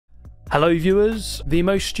Hello viewers, the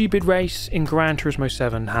most stupid race in Gran Turismo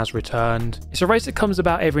 7 has returned. It's a race that comes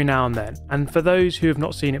about every now and then, and for those who have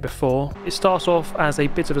not seen it before, it starts off as a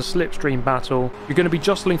bit of a slipstream battle. You're going to be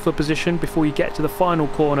jostling for position before you get to the final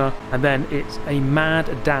corner, and then it's a mad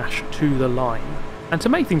dash to the line. And to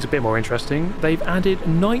make things a bit more interesting, they've added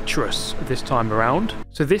nitrous this time around,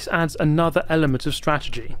 so this adds another element of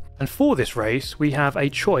strategy. And for this race, we have a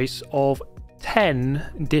choice of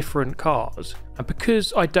 10 different cars, and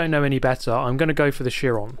because I don't know any better, I'm going to go for the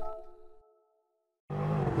Chiron.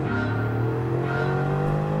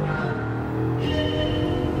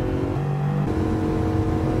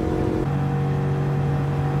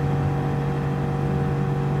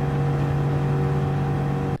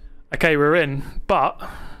 Okay, we're in, but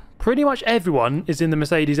pretty much everyone is in the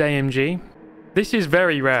Mercedes AMG. This is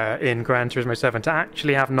very rare in Gran Turismo 7 to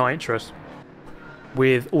actually have nitrous.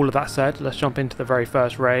 With all of that said, let's jump into the very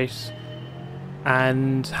first race.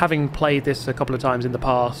 And having played this a couple of times in the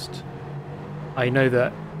past, I know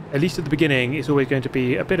that at least at the beginning it's always going to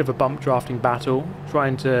be a bit of a bump drafting battle,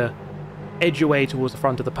 trying to edge your way towards the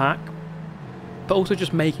front of the pack, but also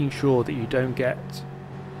just making sure that you don't get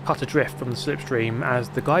cut adrift from the slipstream, as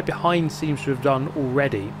the guy behind seems to have done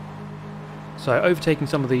already. So overtaking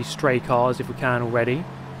some of these stray cars if we can already,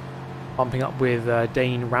 bumping up with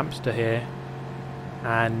Dane Rampster here.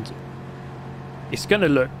 And it's going to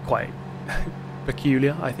look quite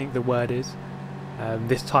peculiar, I think the word is.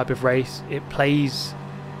 This type of race, it plays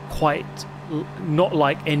quite not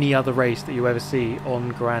like any other race that you ever see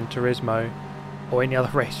on Gran Turismo, or any other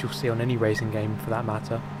race you'll see on any racing game for that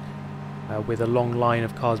matter, with a long line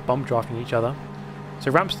of cars bump drafting each other.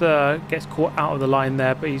 So Rampster gets caught out of the line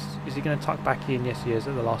there, but is he going to tuck back in? Yes, he is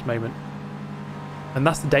at the last moment. And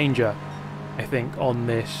that's the danger, I think, on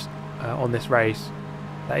this race.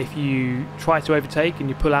 That if you try to overtake and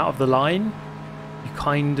you pull out of the line, you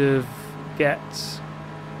kind of get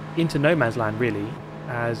into no man's land, really,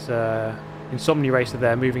 as Insomnia Racer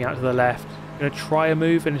there moving out to the left. Going to try a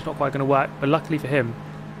move and it's not quite going to work, but luckily for him,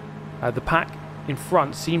 the pack in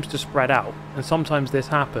front seems to spread out, and sometimes this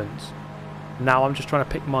happens. Now I'm just trying to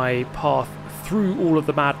pick my path through all of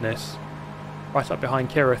the madness, right up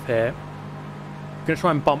behind Kirith here. I'm going to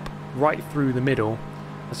try and bump right through the middle.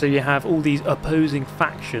 So you have all these opposing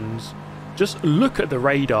factions. Just look at the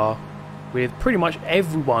radar with pretty much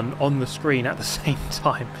everyone on the screen at the same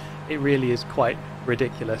time. It really is quite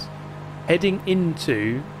ridiculous. Heading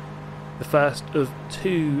into the first of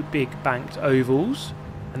two big banked ovals.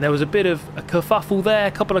 And there was a bit of a kerfuffle there.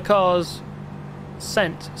 A couple of cars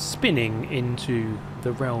sent spinning into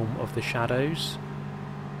the realm of the shadows.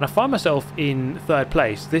 And I find myself in third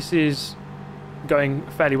place. This is going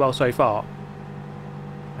fairly well so far.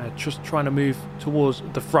 Just trying to move towards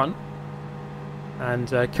the front, and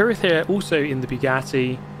Kirith here also in the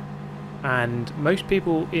Bugatti, and most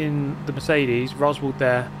people in the Mercedes. Roswald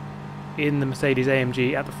there in the Mercedes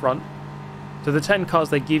AMG at the front. So the 10 cars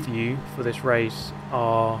they give you for this race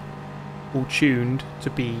are all tuned to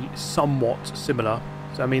be somewhat similar.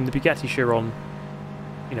 So I mean, the Bugatti Chiron,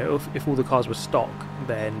 you know, if all the cars were stock,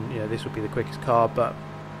 then you know this would be the quickest car, but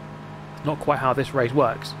it's not quite how this race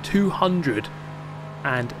works.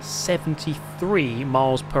 273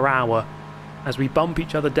 miles per hour as we bump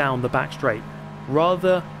each other down the back straight.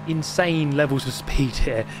 Rather insane levels of speed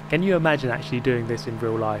here. Can you imagine actually doing this in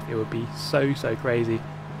real life? It would be so crazy.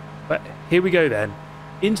 But here we go then,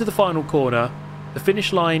 into the final corner. The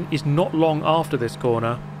finish line is not long after this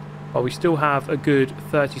corner, but we still have a good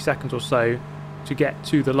 30 seconds or so to get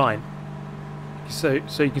to the line. So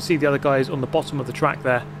you can see the other guys on the bottom of the track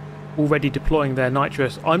there already deploying their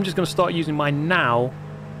nitrous. I'm just going to start using mine now.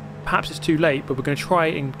 Perhaps it's too late, but we're going to try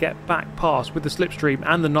and get back past with the slipstream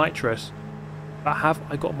and the nitrous. But have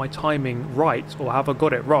I got my timing right, or have I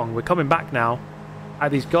got it wrong? We're coming back now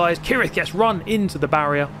at these guys. Kirith gets run into the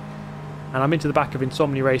barrier, and I'm into the back of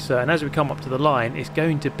Insomnia Racer, and as we come up to the line, it's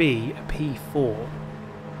going to be a P4.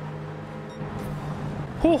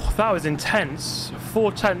 Oh, that was intense.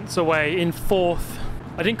 4/10 away in fourth.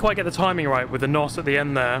 I didn't quite get the timing right with the NOS at the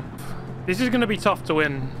end there. This is going to be tough to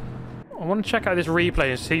win. I want to check out this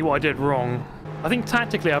replay and see what I did wrong. I think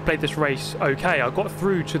tactically I played this race okay. I got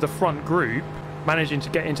through to the front group, managing to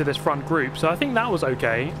get into this front group, so I think that was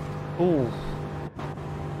okay. Ooh.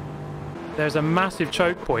 There's a massive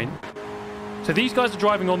choke point. So these guys are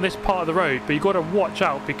driving on this part of the road, but you've got to watch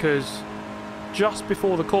out because just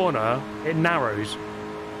before the corner, it narrows.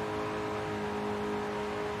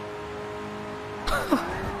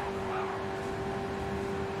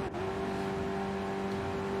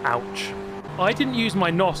 Ouch. I didn't use my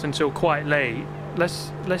NOS until quite late.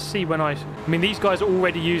 Let's see when I mean, these guys are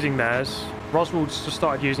already using theirs. Roswell's just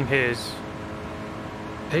started using his.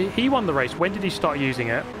 He won the race. When did he start using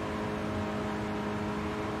it?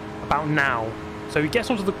 About now. So he gets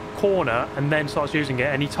onto the corner and then starts using it,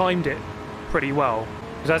 and he timed it pretty well.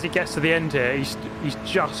 Because as he gets to the end here, he's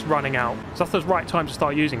just running out. So that's the right time to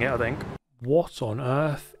start using it, I think. What on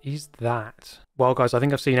earth is that? Well, guys, I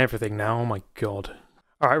think I've seen everything now. Oh my god.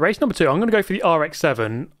 Alright, race number 2. I'm going to go for the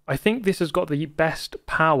RX-7. I think this has got the best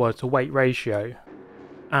power to weight ratio.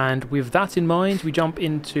 And with that in mind, we jump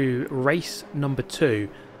into race number 2.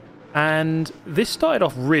 And this started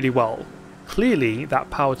off really well. Clearly, that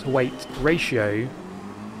power to weight ratio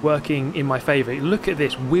working in my favour. Look at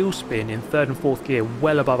this wheel spin in 3rd and 4th gear,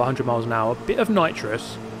 well above 100 miles an hour. A bit of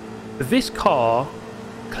nitrous. This car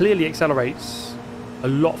clearly accelerates a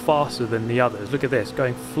lot faster than the others. Look at this,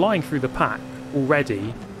 going flying through the pack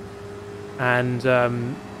already. And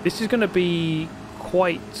this is going to be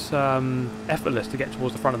quite effortless to get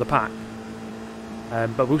towards the front of the pack.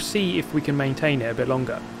 But we'll see if we can maintain it a bit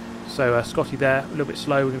longer. So Scotty there, a little bit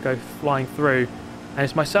slow, we're going to go flying through. And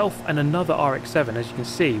it's myself and another RX-7, as you can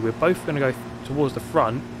see. We're both going to go towards the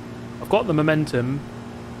front. I've got the momentum,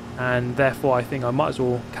 and therefore I think I might as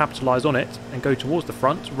well capitalise on it and go towards the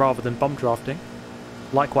front rather than bump drafting.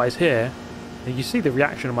 Likewise here, and you see the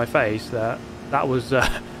reaction on my face. That was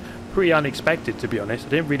pretty unexpected, to be honest. I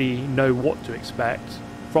didn't really know what to expect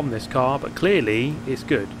from this car, but clearly it's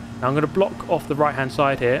good. Now I'm going to block off the right-hand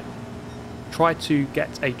side here, try to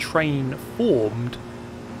get a train formed,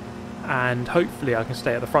 and hopefully I can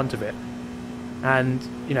stay at the front of it. And,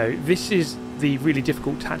 you know, this is the really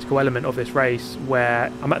difficult tactical element of this race,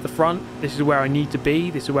 where I'm at the front, this is where I need to be,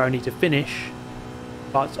 this is where I need to finish,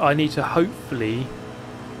 but I need to hopefully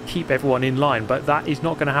keep everyone in line. But that is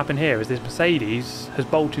not going to happen here, as this Mercedes has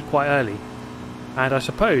bolted quite early. And I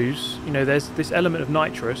suppose, you know, there's this element of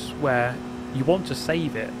nitrous where you want to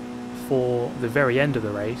save it for the very end of the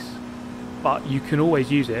race, but you can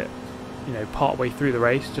always use it, you know, part way through the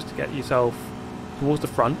race, just to get yourself towards the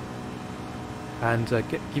front and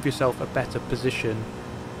give yourself a better position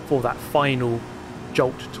for that final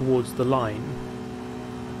jolt towards the line.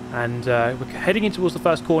 And we're heading in towards the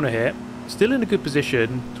first corner here, still in a good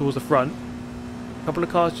position towards the front. A couple of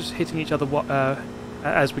cars just hitting each other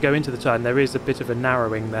as we go into the turn. There is a bit of a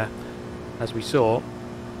narrowing there, as we saw.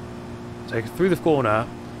 So through the corner,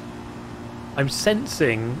 I'm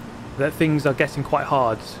sensing that things are getting quite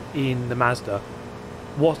hard in the Mazda.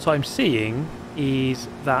 What I'm seeing is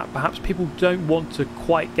that perhaps people don't want to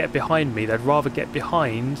quite get behind me. They'd rather get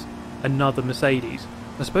behind another Mercedes.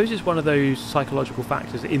 I suppose it's one of those psychological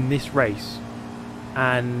factors in this race,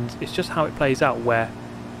 and it's just how it plays out, where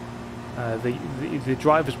the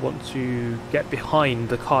drivers want to get behind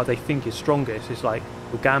the car they think is strongest. It's like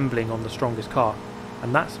you're gambling on the strongest car,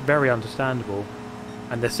 and that's very understandable.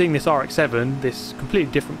 And they're seeing this RX-7, this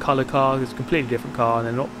completely different colour car, this completely different car, and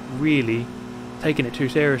they're not really taking it too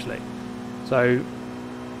seriously. So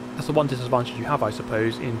that's the one disadvantage you have, I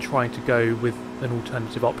suppose, in trying to go with an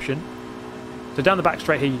alternative option. So down the back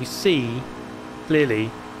straight here, you can see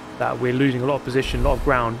clearly that we're losing a lot of position, a lot of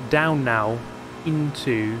ground, down now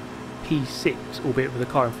into P6, albeit with a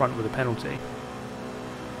car in front with a penalty.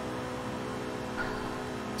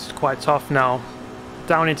 It's quite tough now.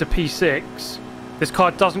 Down into P6. This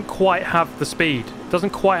car doesn't quite have the speed. It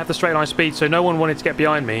doesn't quite have the straight line speed, so no one wanted to get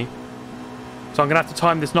behind me. So I'm going to have to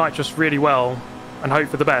time this nitrous really well and hope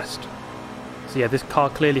for the best. So yeah, this car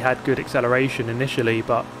clearly had good acceleration initially,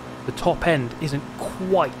 but the top end isn't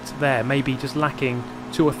quite there. Maybe just lacking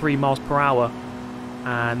 2 or 3 miles per hour.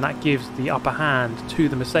 And that gives the upper hand to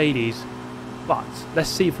the Mercedes. But let's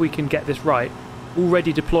see if we can get this right.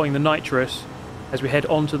 Already deploying the nitrous as we head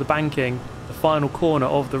onto the banking, the final corner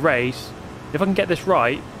of the race. If I can get this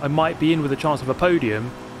right, I might be in with a chance of a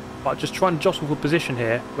podium, but just trying to jostle for position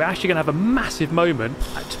here. We're actually going to have a massive moment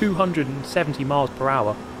at 270 miles per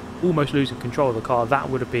hour, almost losing control of the car. That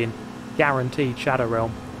would have been guaranteed Shadow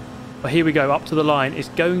Realm. But here we go, up to the line. It's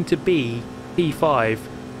going to be P5.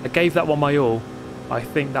 I gave that one my all. I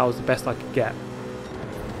think that was the best I could get.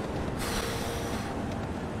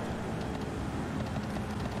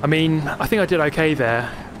 I mean, I think I did okay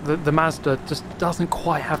there. The Mazda just doesn't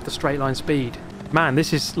quite have the straight line speed. Man,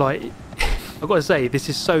 this is like, I've got to say, this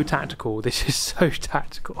is so tactical. This is so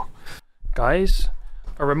tactical. Guys,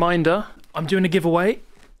 a reminder, I'm doing a giveaway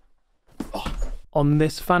on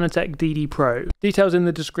this FANATEC DD Pro. Details in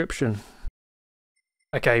the description.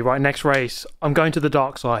 Okay, right, next race. I'm going to the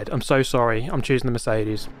dark side. I'm so sorry. I'm choosing the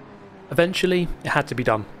Mercedes. Eventually, it had to be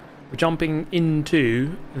done. We're jumping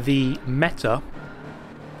into the Meta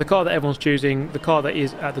the car that everyone's choosing, the car that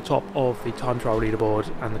is at the top of the time trial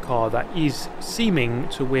leaderboard, and the car that is seeming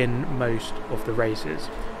to win most of the races.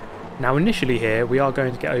 Now initially here we are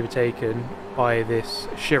going to get overtaken by this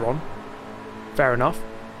Chiron. Fair enough.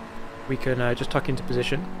 We can just tuck into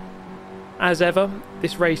position. As ever,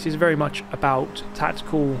 this race is very much about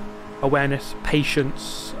tactical awareness,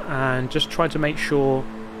 patience, and just trying to make sure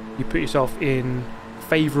you put yourself in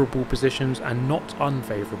favourable positions and not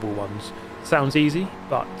unfavourable ones. Sounds easy,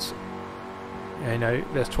 but you know,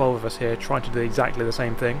 there's 12 of us here trying to do exactly the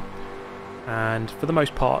same thing, and for the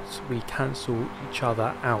most part we cancel each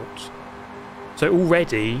other out. So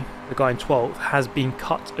already the guy in 12th has been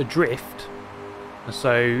cut adrift, and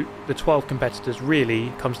so the 12 competitors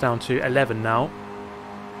really comes down to 11 now.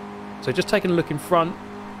 So just taking a look in front,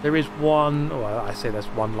 there is one, well, I say there's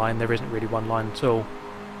one line, there isn't really one line at all.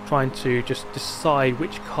 Trying to just decide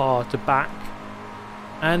which car to back,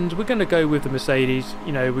 and we're going to go with the Mercedes.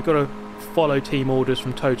 You know, we've got to follow team orders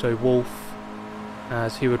from Toto Wolff,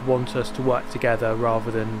 as he would want us to work together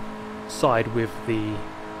rather than side with the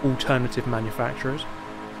alternative manufacturers.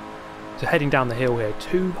 So heading down the hill here,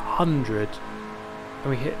 200,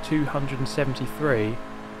 can we hit 273?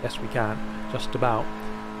 Yes we can, just about.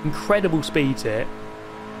 Incredible speeds here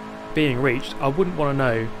being reached. I wouldn't want to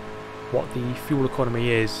know what the fuel economy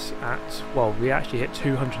is at, well, we actually hit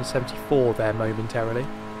 274 there momentarily,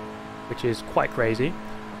 which is quite crazy.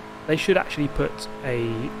 They should actually put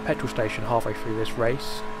a petrol station halfway through this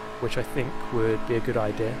race, which I think would be a good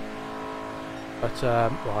idea. But,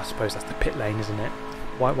 well, I suppose that's the pit lane, isn't it?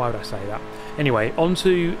 Why would I say that? Anyway,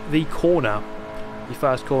 onto the corner. The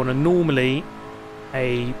first corner, normally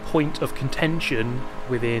a point of contention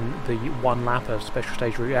within the one lap of Special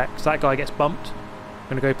Stage Route X. That guy gets bumped.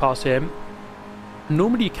 I'm going to go past him.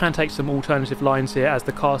 Normally you can take some alternative lines here as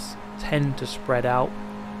the cars tend to spread out.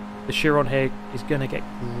 The Chiron here is going to get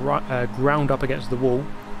ground up against the wall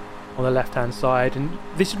on the left hand side, and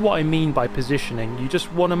this is what I mean by positioning. You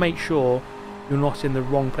just want to make sure you're not in the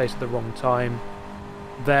wrong place at the wrong time.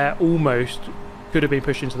 There almost could have been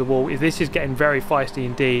pushed into the wall. This is getting very feisty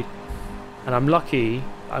indeed, and I'm lucky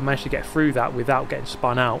I managed to get through that without getting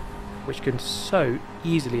spun out, which can so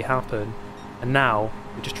easily happen. And now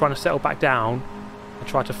we're just trying to settle back down and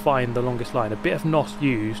try to find the longest line. A bit of NOS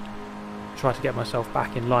used to try to get myself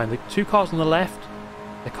back in line. The two cars on the left,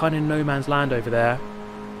 they're kind of in no man's land over there,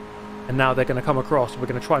 and now they're going to come across. We're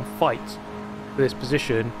going to try and fight for this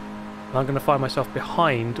position, and I'm going to find myself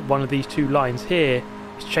behind one of these two lines here.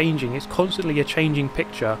 It's changing, it's constantly a changing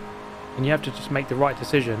picture, and you have to just make the right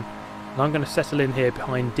decision. And I'm going to settle in here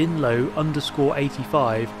behind Dinlo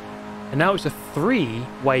 _85, and now it's a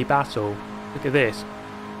three-way battle. Look at this.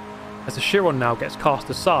 As the Chiron now gets cast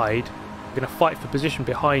aside, we're going to fight for position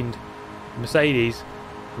behind the Mercedes,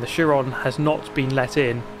 and the Chiron has not been let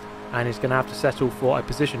in and is going to have to settle for a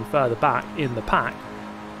position further back in the pack.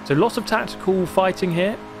 So lots of tactical fighting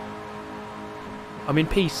here. I'm in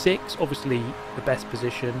P6, obviously the best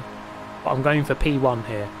position, but I'm going for P1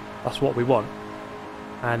 here. That's what we want.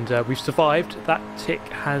 And we've survived. That tick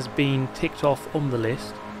has been ticked off on the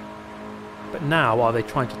list. But now, are they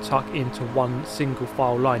trying to tuck into one single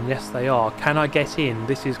file line? Yes, they are. Can I get in?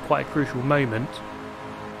 This is quite a crucial moment,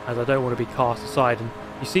 as I don't want to be cast aside. And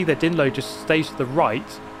you see that Dinlo just stays to the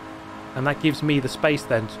right, and that gives me the space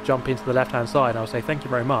then to jump into the left-hand side. I'll say thank you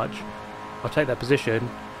very much. I'll take that position.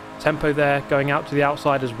 Tempo there, going out to the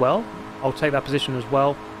outside as well. I'll take that position as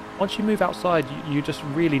well. Once you move outside, you're just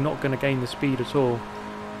really not going to gain the speed at all.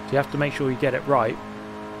 So you have to make sure you get it right.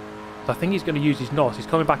 So I think he's going to use his NOS. He's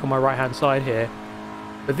coming back on my right hand side here.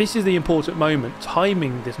 But this is the important moment,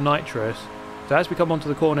 timing this nitrous. So as we come onto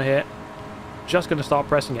the corner here, just going to start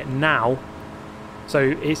pressing it now. So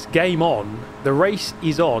it's game on. The race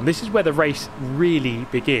is on. This is where the race really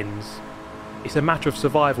begins. It's a matter of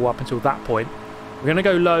survival up until that point. We're going to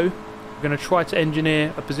go low. We're going to try to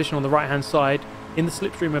engineer a position on the right hand side in the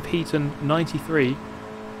slipstream of Heaton 93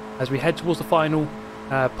 as we head towards the final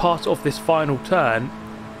part of this final turn.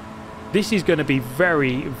 This is going to be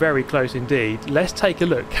very, very close indeed. Let's take a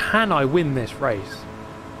look. Can I win this race?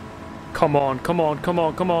 Come on, come on, come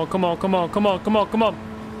on, come on, come on, come on, come on, come on, come on.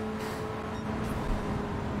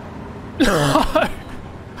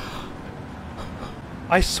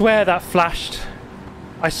 I swear that flashed.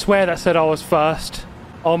 I swear that said I was first.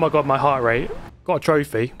 Oh my god, my heart rate. Got a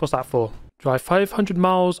trophy. What's that for? Drive 500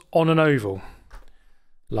 miles on an oval.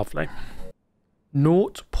 Lovely.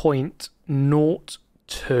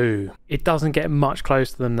 0.02. It doesn't get much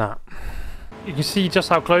closer than that. You can see just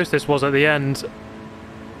how close this was at the end.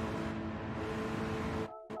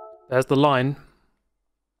 There's the line.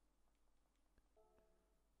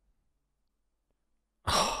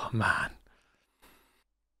 man.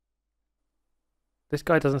 This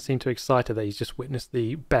guy doesn't seem too excited that he's just witnessed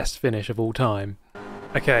the best finish of all time.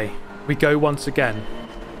 Okay, we go once again.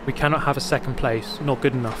 We cannot have a second place. Not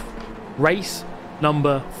good enough. Race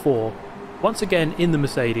number 4. Once again in the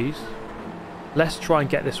Mercedes. Let's try and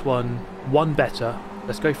get this one better.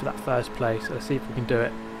 Let's go for that first place. Let's see if we can do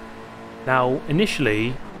it. Now,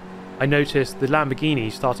 initially, I noticed the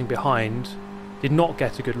Lamborghini starting behind did not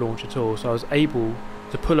get a good launch at all. So I was able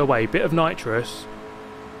to pull away a bit of nitrous,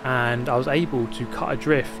 and I was able to cut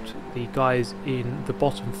adrift the guys in the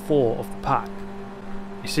bottom 4 of the pack.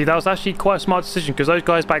 You see, that was actually quite a smart decision because those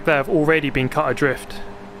guys back there have already been cut adrift.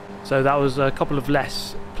 So that was a couple of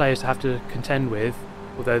less players to have to contend with,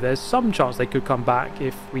 although there's some chance they could come back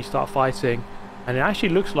if we start fighting. And it actually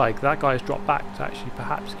looks like that guy has dropped back to actually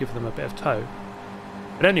perhaps give them a bit of tow.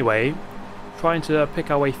 But anyway, trying to pick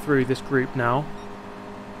our way through this group now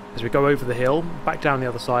as we go over the hill, back down the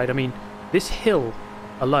other side. I mean, this hill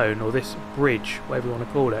alone, or this bridge, whatever you want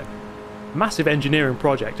to call it, massive engineering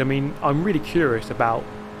project. I mean, I'm really curious about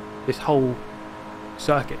this whole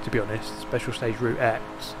circuit, to be honest. Special Stage Route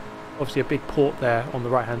X. Obviously a big port there on the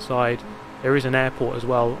right hand side. There is an airport as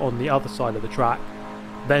well on the other side of the track.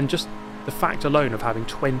 Then just the fact alone of having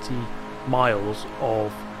 20 miles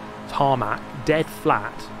of tarmac, dead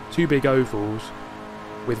flat, 2 big ovals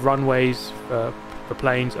with runways for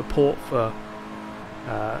planes, a port for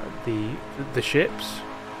the ships.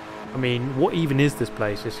 I mean, what even is this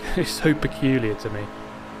place? It's so peculiar to me.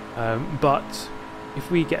 But if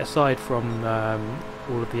we get aside from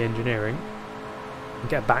all of the engineering and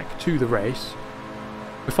get back to the race,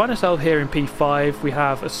 we find ourselves here in P5. We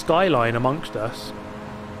have a skyline amongst us.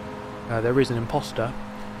 There is an imposter.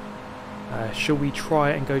 Shall we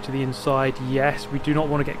try and go to the inside? Yes, we do not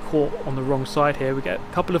want to get caught on the wrong side here. We get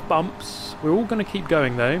a couple of bumps. We're all going to keep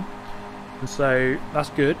going though, and so that's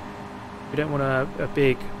good. We don't want a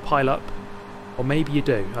big pile up, or maybe you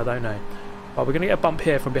do, I don't know. But we're going to get a bump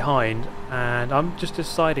here from behind, and I'm just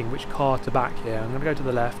deciding which car to back here. I'm going to go to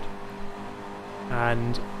the left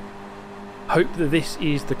and hope that this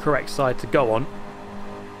is the correct side to go on,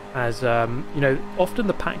 as you know, often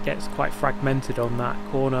the pack gets quite fragmented on that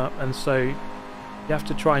corner, and so you have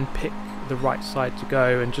to try and pick the right side to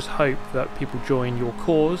go and just hope that people join your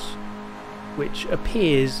cause, which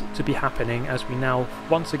appears to be happening as we now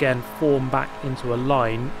once again form back into a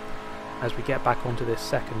line as we get back onto this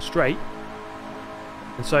second straight.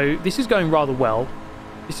 And so this is going rather well.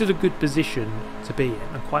 This is a good position to be in.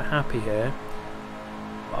 I'm quite happy here.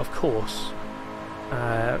 But of course,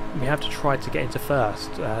 we have to try to get into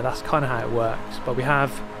first. That's kind of how it works. But we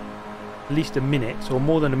have at least a minute, or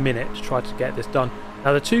more than a minute, to try to get this done.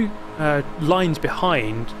 Now the 2 lines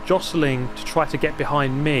behind jostling to try to get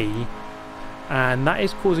behind me, and that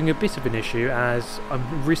is causing a bit of an issue as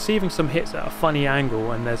I'm receiving some hits at a funny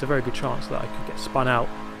angle, and there's a very good chance that I could get spun out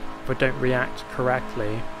if I don't react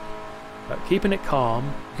correctly. But keeping it calm,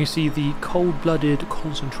 you can see the cold-blooded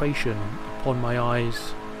concentration upon my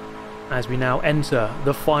eyes as we now enter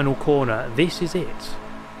the final corner. This is it.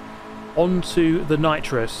 Onto the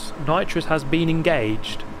nitrous. Nitrous has been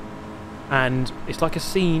engaged, and it's like a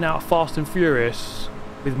scene out of Fast and Furious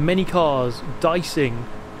with many cars dicing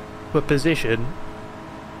for position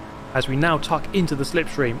as we now tuck into the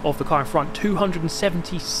slipstream of the car in front.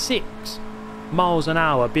 276 miles an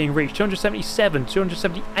hour being reached, 277,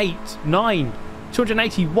 278, 9,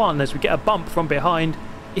 281 as we get a bump from behind.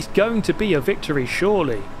 It's going to be a victory,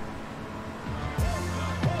 surely.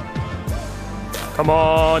 Come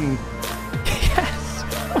on. Yes.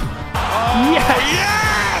 Oh, yes.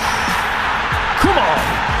 Come on.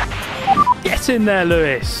 Get in there,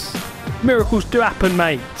 Lewis. Miracles do happen,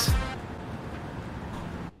 mate.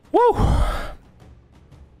 Woo!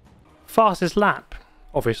 Fastest lap,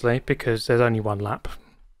 obviously, because there's only one lap.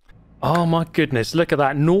 Oh my goodness, look at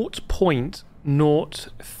that.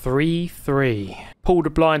 0.033. Pulled a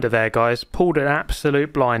blinder there, guys. Pulled an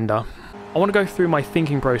absolute blinder. I want to go through my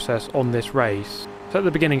thinking process on this race. So at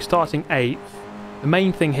the beginning, starting 8th, the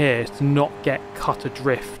main thing here is to not get cut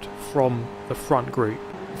adrift from the front group.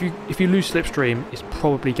 If you lose slipstream, it's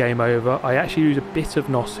probably game over. I actually lose a bit of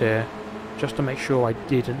NOS here, just to make sure I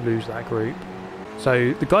didn't lose that group.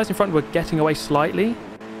 So the guys in front were getting away slightly,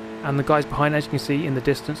 and the guys behind, as you can see in the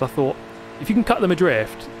distance, I thought, if you can cut them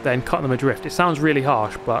adrift, then cut them adrift. It sounds really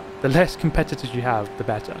harsh, but the less competitors you have, the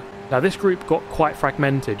better. Now this group got quite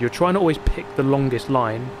fragmented. You're trying to always pick the longest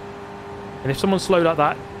line, and if someone's slow like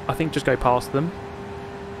that, I think just go past them.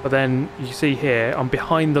 But then you see here, I'm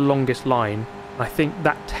behind the longest line. I think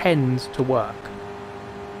that tends to work.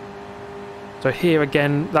 So here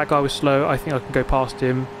again, that guy was slow. I think I can go past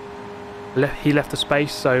him. He left the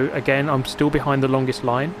space, so again, I'm still behind the longest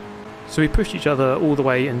line. So we pushed each other all the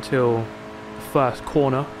way until the first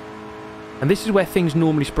corner. And this is where things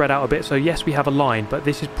normally spread out a bit. So yes, we have a line, but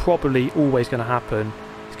this is probably always going to happen.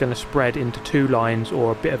 It's going to spread into 2 lines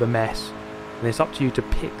or a bit of a mess. And it's up to you to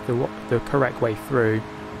pick the correct way through.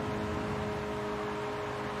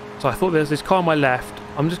 So I thought there's this car on my left.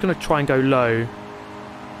 I'm just going to try and go low.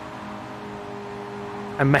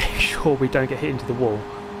 And make sure we don't get hit into the wall.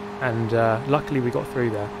 And luckily we got through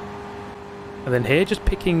there. And then here, just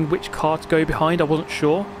picking which car to go behind, I wasn't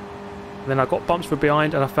sure. And then I got bumps from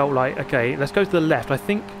behind and I felt like, okay, let's go to the left. I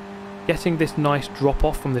think getting this nice drop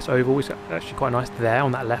off from this oval is actually quite nice there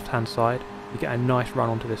on that left hand side. You get a nice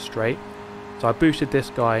run onto this straight. So I boosted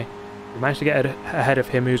this guy. We managed to get ahead of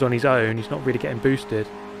him who's on his own. He's not really getting boosted.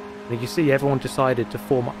 And you can see everyone decided to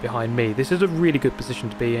form up behind me. This is a really good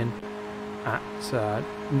position to be in. At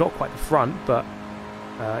not quite the front, but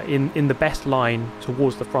in the best line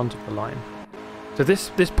towards the front of the line. So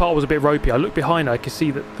this part was a bit ropey. I looked behind, I could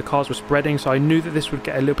see that the cars were spreading, so I knew that this would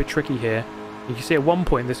get a little bit tricky here. You can see at one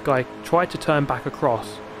point this guy tried to turn back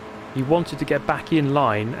across. He wanted to get back in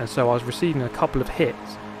line, and so I was receiving a couple of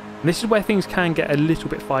hits. And this is where things can get a little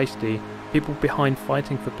bit feisty. People behind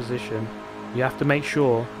fighting for position. You have to make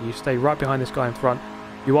sure you stay right behind this guy in front.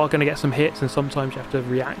 You are going to get some hits, and sometimes you have to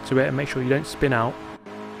react to it and make sure you don't spin out.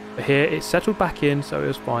 But here it settled back in, so it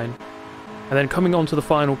was fine. And then coming on to the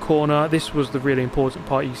final corner, this was the really important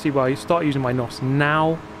part. You see where I start using my NOS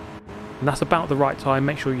now, and that's about the right time.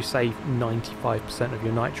 Make sure you save 95% of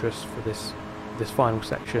your nitrous for this final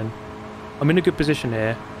section. I'm in a good position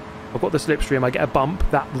here. I've got the slipstream. I get a bump.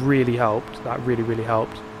 That really helped. That really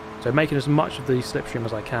helped. So making as much of the slipstream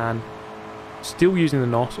as I can. Still using the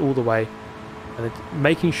NOS all the way. And then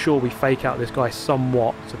making sure we fake out this guy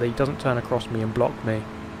somewhat so that he doesn't turn across me and block me.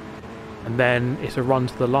 And then it's a run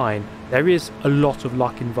to the line. There is a lot of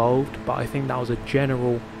luck involved, but I think that was a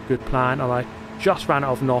general good plan, and I just ran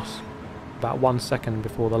out of NOS about 1 second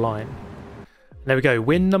before the line. There we go,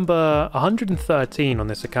 win number 113 on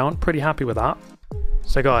this account. Pretty happy with that.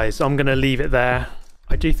 So guys, I'm going to leave it there.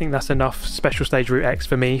 I do think that's enough Special Stage Route X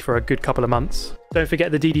for me for a good couple of months. Don't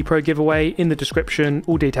forget the DD Pro giveaway in the description,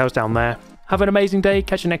 all details down there. Have an amazing day,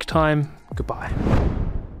 catch you next time, goodbye.